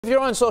If you're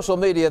on social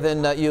media,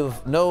 then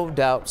you've no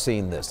doubt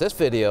seen this. This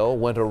video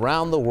went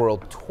around the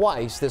world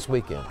twice this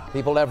weekend.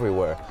 People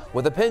everywhere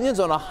with opinions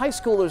on a high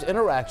schooler's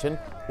interaction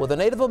with a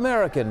Native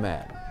American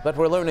man. But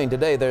we're learning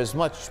today there's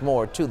much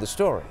more to the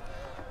story.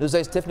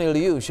 Newsday's Tiffany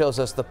Liu shows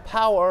us the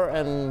power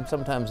and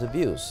sometimes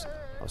abuse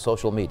of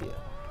social media.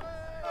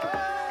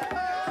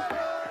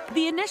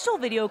 The initial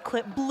video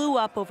clip blew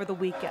up over the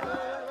weekend.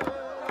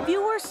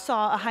 Viewers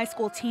saw a high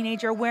school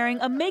teenager wearing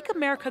a Make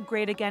America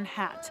Great Again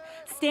hat,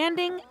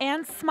 standing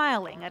and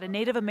smiling at a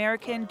Native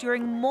American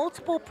during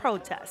multiple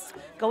protests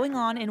going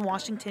on in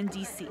Washington,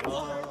 D.C.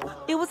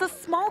 It was a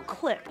small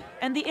clip,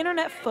 and the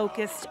internet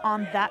focused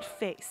on that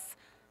face.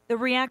 The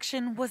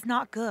reaction was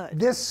not good.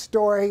 This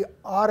story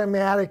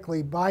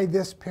automatically, by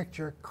this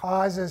picture,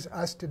 causes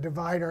us to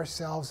divide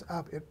ourselves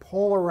up. It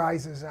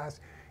polarizes us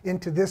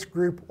into this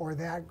group or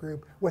that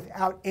group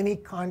without any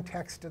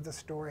context to the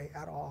story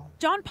at all.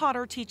 John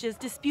Potter teaches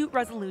dispute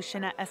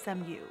resolution at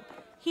SMU.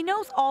 He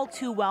knows all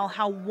too well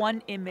how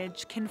one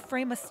image can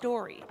frame a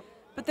story.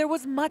 But there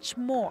was much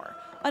more.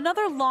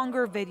 Another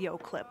longer video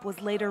clip was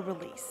later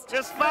released.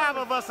 There's 5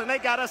 of us and they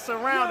got us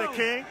surrounded,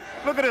 King.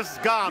 Look at this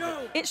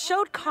garbage. It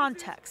showed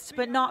context,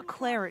 but not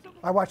clarity.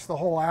 I watched the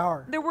whole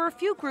hour. There were a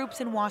few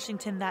groups in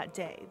Washington that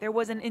day. There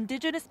was an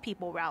Indigenous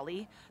people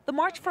rally, the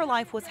March for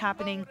Life was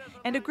happening,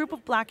 and a group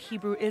of Black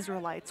Hebrew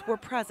Israelites were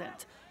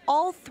present.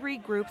 All 3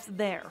 groups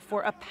there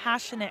for a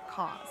passionate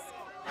cause.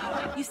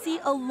 You see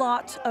a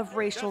lot of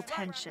racial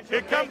tension.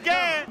 Here come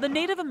gang. The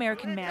Native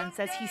American man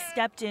says he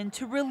stepped in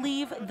to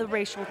relieve the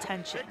racial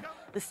tension.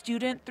 The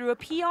student, through a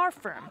PR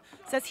firm,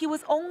 says he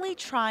was only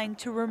trying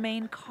to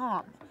remain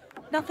calm,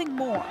 nothing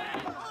more.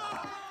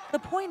 The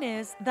point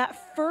is,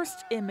 that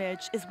first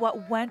image is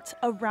what went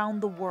around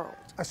the world.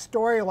 A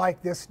story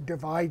like this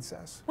divides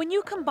us. When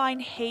you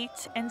combine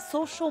hate and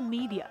social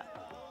media,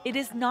 it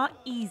is not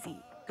easy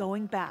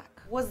going back.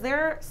 Was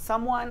there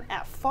someone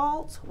at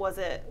fault? Was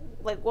it,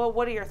 like, well,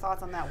 what are your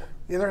thoughts on that?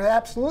 Yeah, there's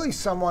absolutely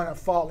someone at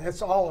fault.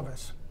 It's all of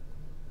us.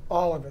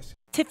 All of us.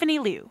 Tiffany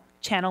Liu,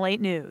 Channel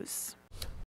 8 News.